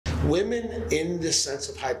Women in the sense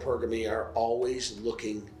of hypergamy are always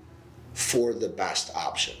looking for the best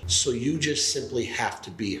option. So you just simply have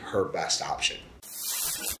to be her best option.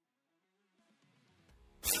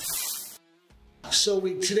 So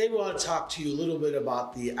today we want to talk to you a little bit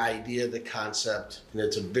about the idea, the concept, and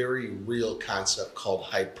it's a very real concept called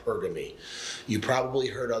hypergamy. You probably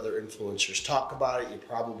heard other influencers talk about it. You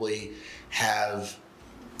probably have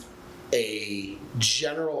a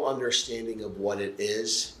general understanding of what it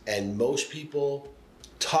is, and most people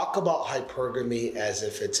talk about hypergamy as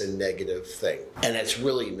if it's a negative thing, and it's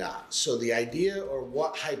really not. So the idea, or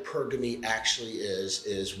what hypergamy actually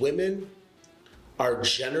is women are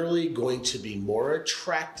generally going to be more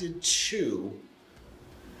attracted to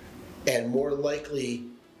and more likely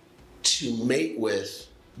to mate with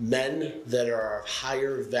men that are of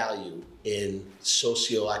higher value in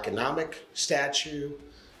socioeconomic stature,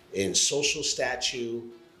 in social stature.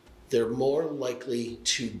 They're more likely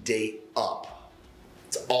to date up.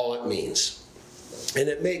 That's all it means. And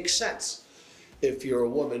it makes sense. If you're a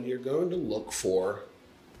woman, you're going to look for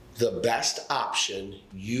the best option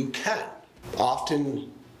you can.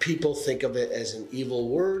 Often people think of it as an evil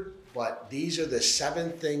word, but these are the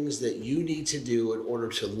 7 things that you need to do in order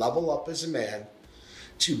to level up as a man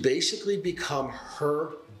to basically become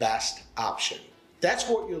her best option. That's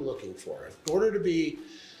what you're looking for. In order to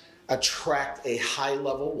attract a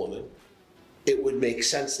high-level woman, it would make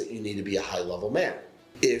sense that you need to be a high-level man.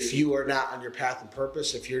 If you are not on your path and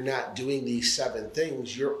purpose, if you're not doing these 7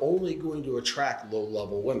 things, you're only going to attract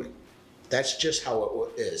low-level women. That's just how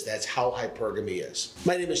it is. That's how hypergamy is.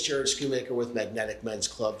 My name is Jared Schoonmaker with Magnetic Men's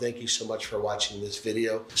Club. Thank you so much for watching this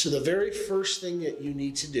video. So the very first thing that you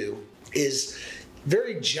need to do is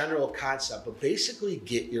very general concept, but basically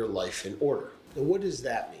get your life in order. And what does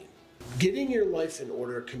that mean? Getting your life in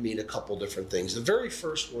order can mean a couple different things. The very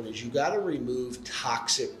first one is you got to remove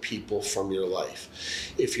toxic people from your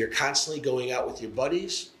life. If you're constantly going out with your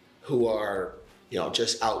buddies who are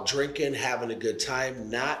just out drinking, having a good time,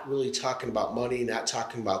 not really talking about money, not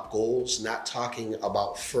talking about goals, not talking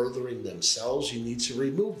about furthering themselves, you need to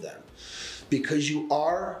remove them because you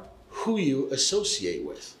are who you associate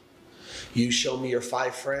with. You show me your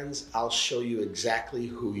 5 friends, I'll show you exactly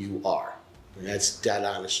who you are. And that's dead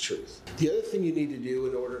honest truth. The other thing you need to do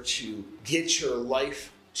in order to get your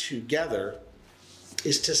life together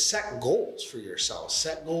is to set goals for yourself.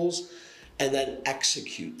 Set goals and then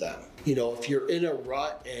execute them. If you're in a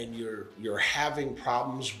rut and you're having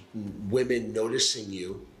problems, women noticing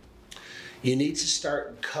you, you need to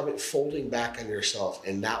start folding back on yourself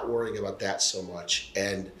and not worrying about that so much,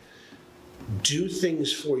 and do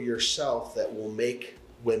things for yourself that will make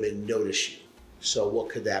women notice you. So what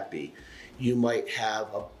could that be? You might have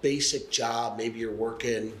a basic job. Maybe you're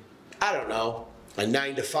working, I don't know, a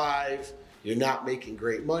 9 to 5. You're not making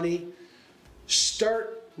great money.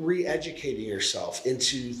 Start re-educating yourself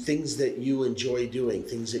into things that you enjoy doing,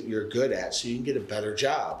 things that you're good at, so you can get a better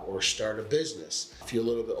job or start a business. If you're a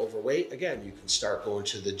little bit overweight, again, you can start going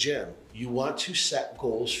to the gym. You want to set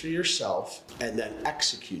goals for yourself and then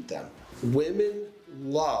execute them. Women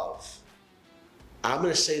love, I'm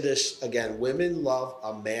going to say this again, women love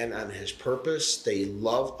a man on his purpose. They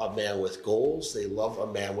love a man with goals. They love a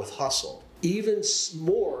man with hustle, even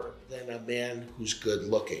more than a man who's good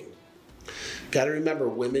looking. Got to remember,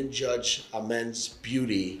 women judge a man's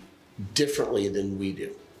beauty differently than we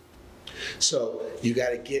do. So you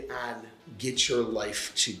got to get your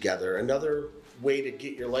life together. Another way to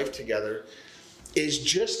get your life together is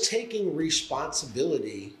just taking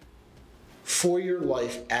responsibility for your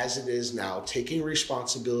life as it is now, taking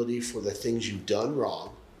responsibility for the things you've done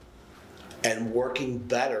wrong and working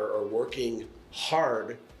better or working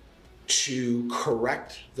hard to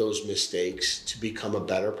correct those mistakes to become a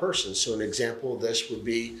better person. So an example of this would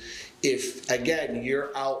be if, again, you're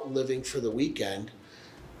out living for the weekend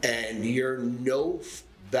and you're no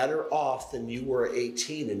better off than you were at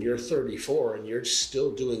 18 and you're 34 and you're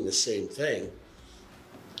still doing the same thing,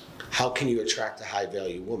 how can you attract a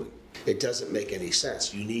high-value woman? It doesn't make any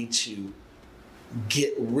sense. You need to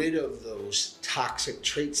get rid of those toxic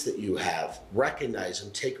traits that you have, recognize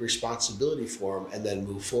them, take responsibility for them, and then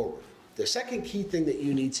move forward. The second key thing that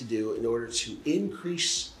you need to do in order to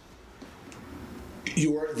increase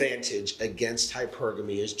your advantage against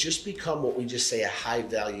hypergamy is just become what we just say a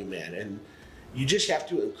high-value man. And you just have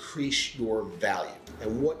to increase your value.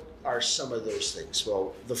 And what are some of those things?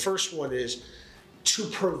 Well, the first one is to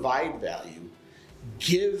provide value.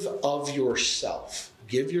 Give of yourself.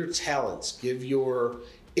 Give your talents. Give your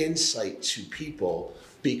insight to people.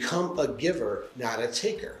 Become a giver, not a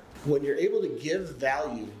taker. When you're able to give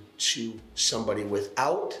value to somebody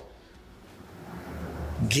without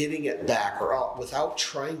getting it back, or without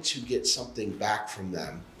trying to get something back from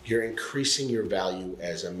them, you're increasing your value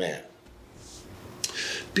as a man.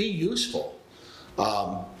 Be useful.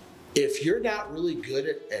 If you're not really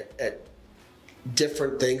good at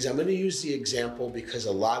different things, I'm going to use the example because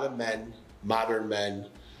a lot of men, modern men,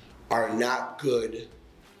 are not good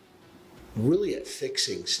really at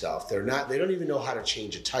fixing stuff. They don't even know how to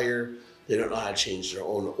change a tire. They don't know how to change their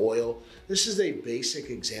own oil. This is a basic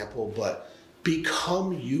example, but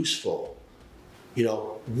become useful. You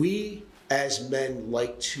know, we as men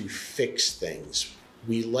like to fix things.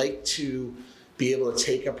 We like to be able to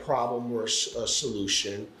take a problem or a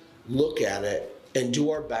solution, look at it, and do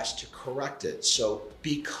our best to correct it. So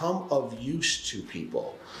become of use to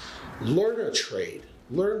people. Learn a trade.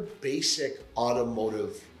 Learn basic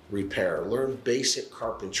automotive repair. Learn basic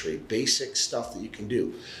carpentry, basic stuff that you can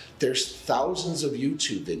do. There's thousands of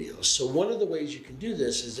YouTube videos. So one of the ways you can do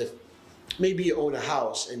this is if maybe you own a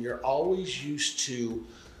house and you're always used to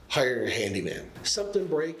hiring a handyman. Something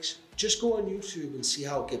breaks, just go on YouTube and see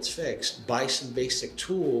how it gets fixed. Buy some basic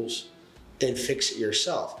tools and fix it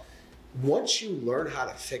yourself. Once you learn how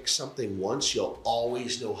to fix something once, you'll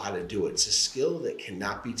always know how to do it. It's a skill that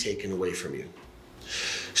cannot be taken away from you.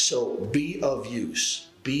 So be of use,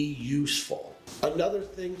 be useful. Another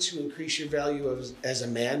thing to increase your value as a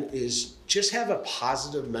man is just have a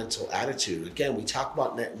positive mental attitude. Again, we talk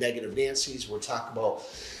about negative Nancy's, we'll talk about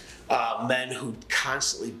men who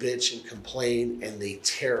constantly bitch and complain and they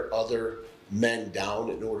tear other men down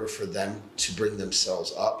in order for them to bring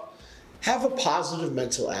themselves up. Have a positive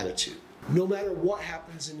mental attitude. No matter what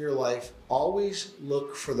happens in your life, always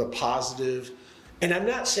look for the positive. And I'm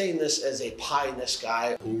not saying this as a pie in the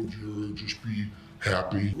sky. Oh, Jared, just be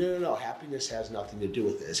happy. No. Happiness has nothing to do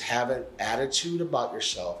with this. Have an attitude about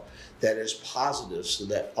yourself that is positive so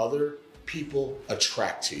that other people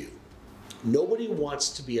attract to you. Nobody wants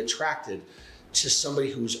to be attracted to somebody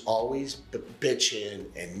who's always bitching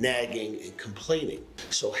and nagging and complaining.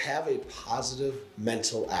 So have a positive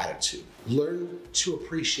mental attitude. Learn to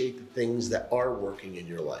appreciate the things that are working in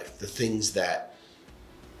your life, the things that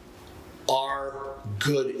are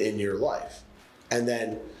good in your life. And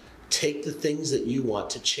then take the things that you want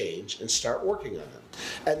to change and start working on them.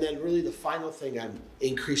 And then really the final thing on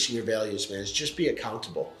increasing your values, man, is just be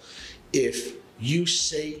accountable. If you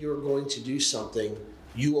say you're going to do something,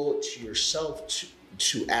 you owe it to yourself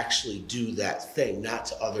to actually do that thing, not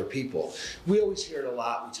to other people. We always hear it a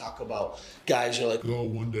lot. We talk about guys who are like, oh,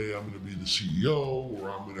 one day I'm going to be the CEO, or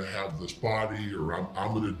I'm going to have this body, or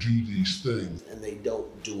I'm going to do these things. And they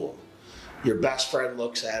don't do them. Your best friend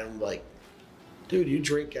looks at him like, dude, you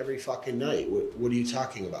drink every fucking night. What are you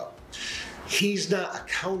talking about? He's not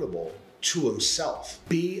accountable to himself.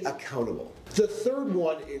 Be accountable. The third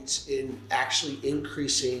one in actually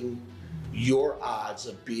increasing your odds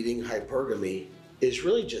of beating hypergamy is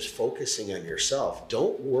really just focusing on yourself.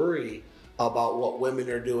 Don't worry about what women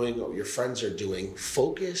are doing or your friends are doing.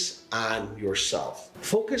 Focus on yourself.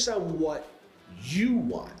 Focus on what you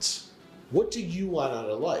want. What do you want out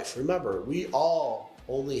of life? Remember, we all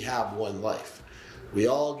only have one life. We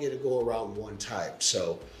all get to go around one time.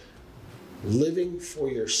 So living for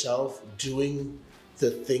yourself, doing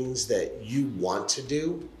the things that you want to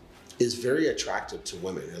do is very attractive to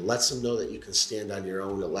women. It lets them know that you can stand on your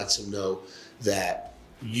own. It lets them know that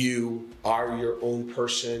you are your own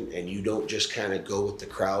person and you don't just kind of go with the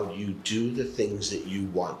crowd. You do the things that you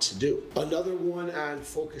want to do. Another one on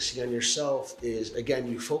focusing on yourself is, again,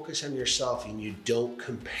 you focus on yourself and you don't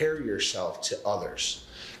compare yourself to others.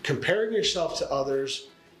 Comparing yourself to others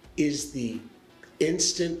is the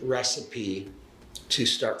instant recipe to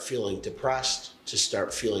start feeling depressed, to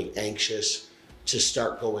start feeling anxious, to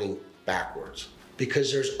start going backwards.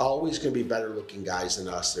 Because there's always going to be better looking guys than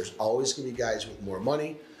us. There's always going to be guys with more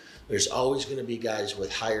money. There's always going to be guys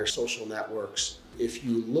with higher social networks. If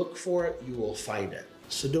you look for it, you will find it.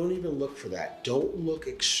 So don't even look for that. Don't look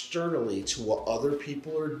externally to what other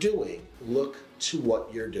people are doing. Look to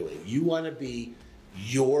what you're doing. You want to be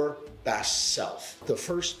your best self. The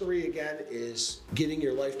first three, again, is getting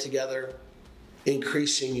your life together,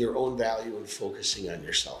 increasing your own value, and focusing on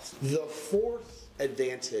yourself. The fourth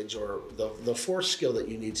advantage, or the fourth skill that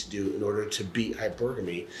you need to do in order to beat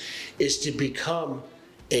hypergamy, is to become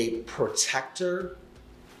a protector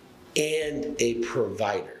and a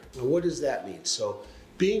provider. Now, what does that mean? So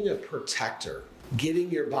being a protector,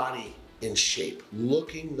 getting your body in shape,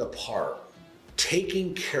 looking the part,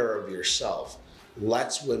 taking care of yourself,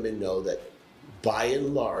 lets women know that by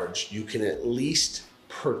and large, you can at least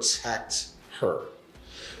protect her.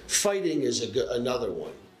 Fighting is another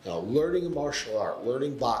one. Now, learning a martial art,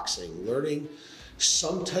 learning boxing, learning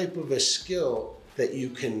some type of a skill that you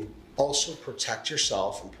can also protect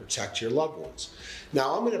yourself and protect your loved ones.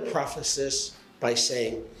 Now, I'm going to preface this by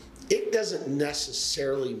saying it doesn't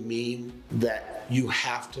necessarily mean that you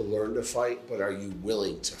have to learn to fight, but are you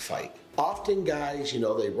willing to fight? Often guys,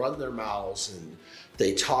 they run their mouths and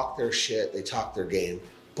they talk their shit, they talk their game,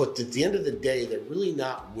 but at the end of the day, they're really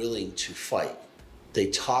not willing to fight. They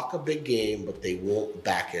talk a big game, but they won't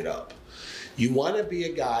back it up. You want to be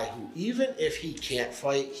a guy who, even if he can't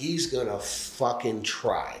fight, he's gonna fucking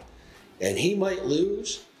try. And he might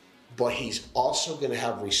lose, but he's also gonna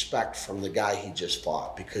have respect from the guy he just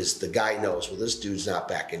fought, because the guy knows, well, this dude's not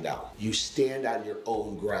backing down. You stand on your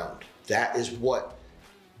own ground. That is what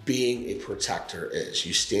being a protector is.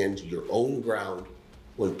 You stand your own ground.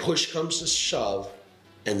 When push comes to shove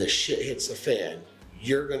and the shit hits the fan,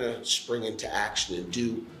 you're gonna spring into action and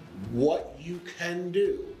do what you can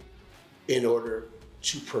do in order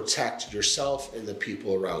to protect yourself and the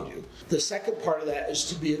people around you. The second part of that is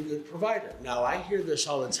to be a good provider. Now, I hear this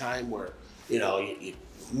all the time where,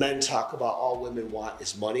 men talk about all women want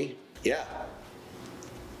is money. Yeah,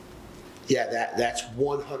 that's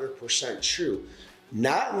 100% true.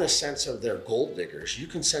 Not in the sense of they're gold diggers. You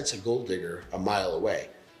can sense a gold digger a mile away.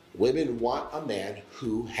 Women want a man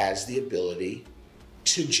who has the ability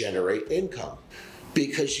to generate income.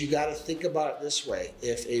 Because you got to think about it this way.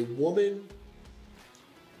 If a woman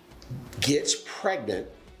gets pregnant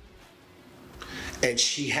and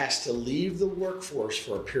she has to leave the workforce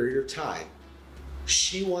for a period of time,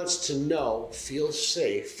 she wants to know, feel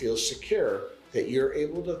safe, feel secure that you're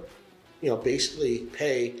able to, basically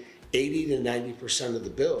pay 80 to 90% of the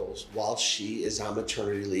bills while she is on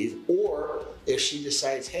maternity leave. Or if she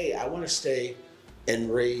decides, hey, I want to stay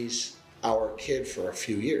and raise our kid for a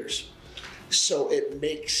few years. So it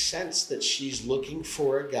makes sense that she's looking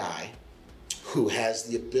for a guy who has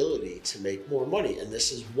the ability to make more money. And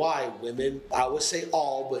this is why women, I would say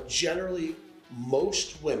all, but generally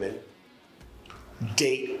most women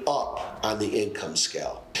date up on the income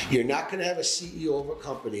scale. You're not going to have a CEO of a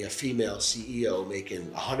company, a female CEO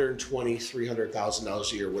making $120,000,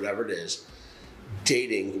 $300,000 a year, whatever it is,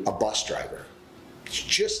 dating a bus driver. It's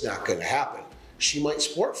just not going to happen. She might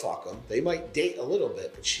sport fuck them. They might date a little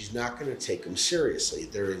bit, but she's not going to take them seriously.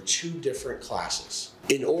 They're in two different classes.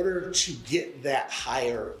 In order to get that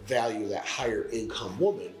higher value, that higher income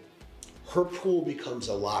woman, her pool becomes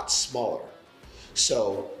a lot smaller.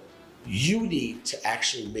 So you need to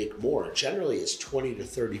actually make more. Generally, it's 20 to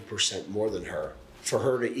 30% more than her for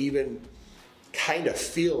her to even kind of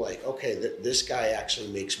feel like, okay, this guy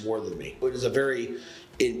actually makes more than me. It is a very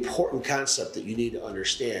important concept that you need to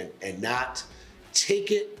understand and not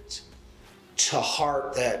take it to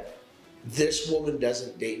heart that this woman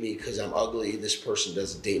doesn't date me because I'm ugly, this person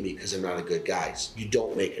doesn't date me because I'm not a good guy. You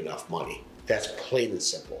don't make enough money. That's plain and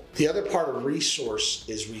simple. The other part of resource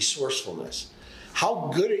is resourcefulness.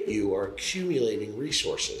 How good at you are accumulating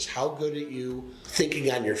resources? How good at you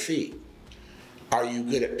thinking on your feet? Are you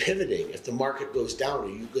good at pivoting? If the market goes down, are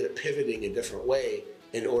you good at pivoting a different way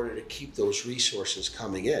in order to keep those resources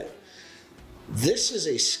coming in? This is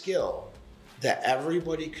a skill that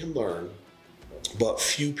everybody can learn, but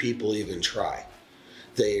few people even try.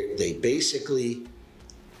 They basically,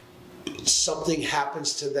 something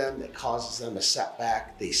happens to them that causes them a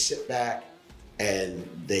setback. They sit back and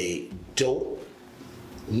they don't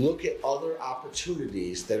look at other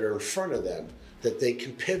opportunities that are in front of them that they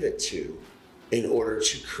can pivot to in order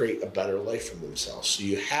to create a better life for themselves. So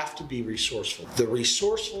you have to be resourceful. The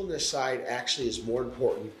resourcefulness side actually is more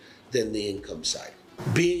important than the income side.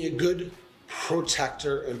 Being a good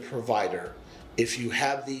protector and provider, if you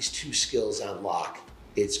have these two skills on lock,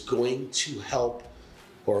 it's going to help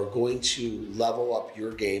or going to level up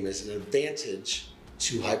your game as an advantage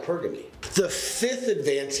to hypergamy. The fifth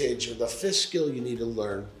advantage or the fifth skill you need to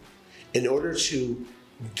learn in order to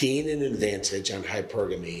gain an advantage on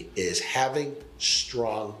hypergamy is having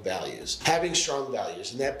strong values. Having strong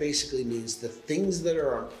values, and that basically means the things that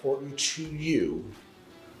are important to you,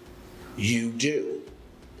 you do.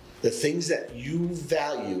 The things that you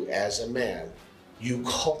value as a man, you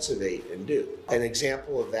cultivate and do. An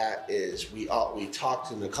example of that is we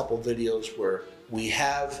talked in a couple videos where we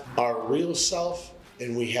have our real self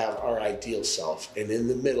and we have our ideal self, and in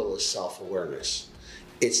the middle is self-awareness.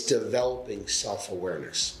 It's developing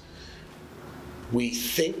self-awareness. We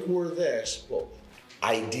think we're this, but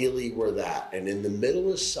ideally we're that, and in the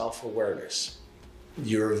middle is self-awareness,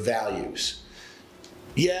 your values.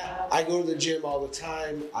 Yeah, I go to the gym all the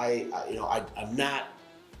time. I'm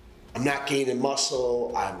not gaining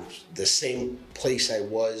muscle. I'm the same place I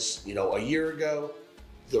was, a year ago.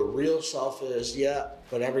 The real self is, yeah,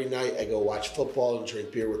 but every night I go watch football and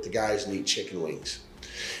drink beer with the guys and eat chicken wings.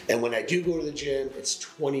 And when I do go to the gym, it's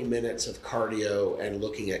 20 minutes of cardio and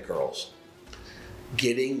looking at girls.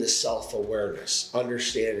 Getting the self-awareness,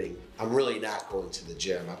 understanding I'm really not going to the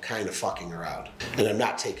gym. I'm kind of fucking around and I'm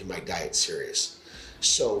not taking my diet serious.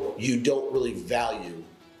 So you don't really value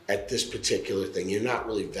at this particular thing. You're not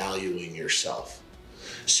really valuing yourself.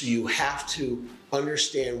 So you have to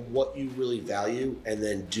understand what you really value and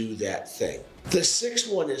then do that thing. The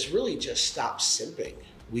sixth one is really just stop simping.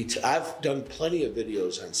 I've done plenty of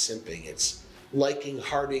videos on simping. It's liking,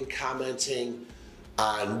 hearting, commenting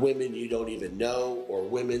on women you don't even know or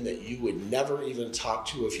women that you would never even talk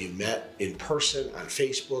to if you met in person on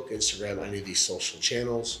Facebook, Instagram, any of these social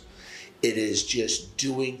channels. It is just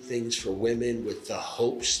doing things for women with the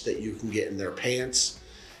hopes that you can get in their pants.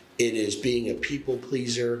 It is being a people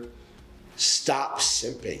pleaser. Stop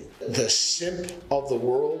simping. The simp of the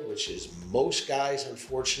world, which is most guys,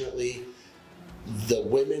 unfortunately, the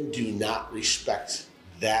women do not respect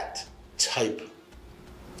that type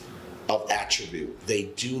of attribute. They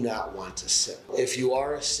do not want to simp. If you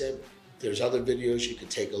are a simp, there's other videos you can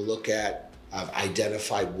take a look at. I've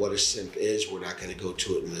identified what a simp is. We're not going to go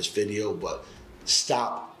to it in this video, but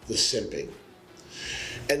stop the simping.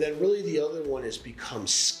 And then really the other one is become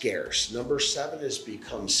scarce. Number 7 is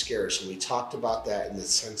become scarce, and we talked about that in the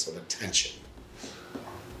sense of attention.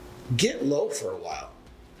 Get low for a while.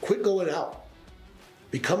 Quit going out.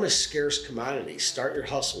 Become a scarce commodity. Start your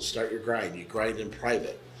hustle, start your grind. You grind in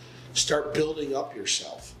private. Start building up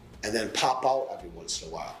yourself and then pop out every once in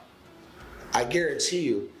a while. I guarantee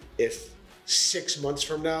you, if 6 months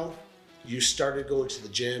from now, you started going to the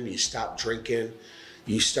gym, you stopped drinking,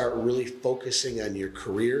 you start really focusing on your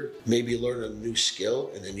career, maybe learn a new skill,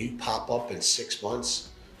 and then you pop up in 6 months,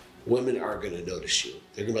 women are gonna notice you.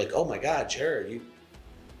 They're gonna be like, oh my God, Jared,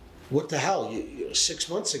 what the hell? 6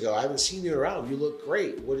 months ago, I haven't seen you around. You look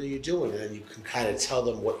great. What are you doing? And then you can kind of tell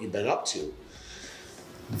them what you've been up to.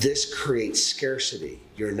 This creates scarcity.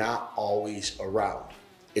 You're not always around.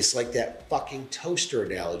 It's like that fucking toaster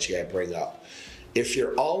analogy I bring up. If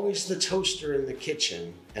you're always the toaster in the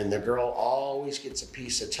kitchen and the girl always gets a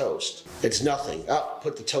piece of toast, it's nothing. Oh,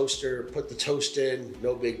 put the toast in,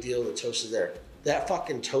 no big deal, the toast is there. That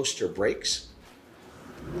fucking toaster breaks.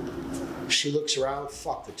 She looks around,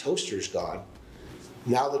 fuck, the toaster's gone.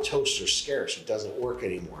 Now the toaster's scarce, it doesn't work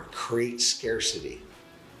anymore. Create scarcity.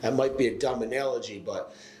 That might be a dumb analogy,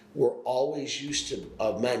 but we're always used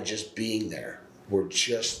to men just being there. We're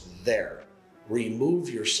just there. Remove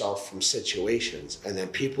yourself from situations, and then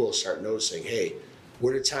people will start noticing, hey,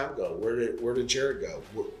 where did Tom go? Where did Jared go?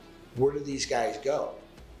 Where did these guys go?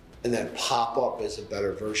 And then pop up as a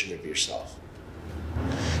better version of yourself.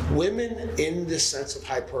 Women in the sense of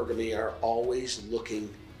hypergamy are always looking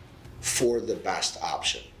for the best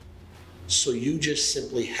option. So you just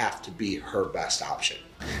simply have to be her best option.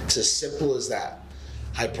 It's as simple as that.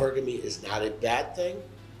 Hypergamy is not a bad thing.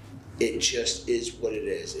 It just is what it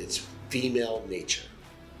is. It's female nature.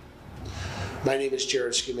 My name is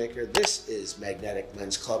Jared Shoemaker. This is Magnetic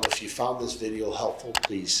Men's Club. If you found this video helpful,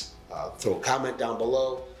 please throw a comment down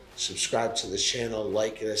below. Subscribe to this channel,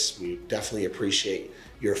 like us. We definitely appreciate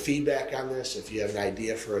your feedback on this. If you have an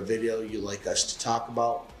idea for a video you'd like us to talk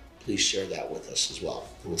about, please share that with us as well.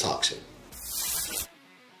 We'll talk soon.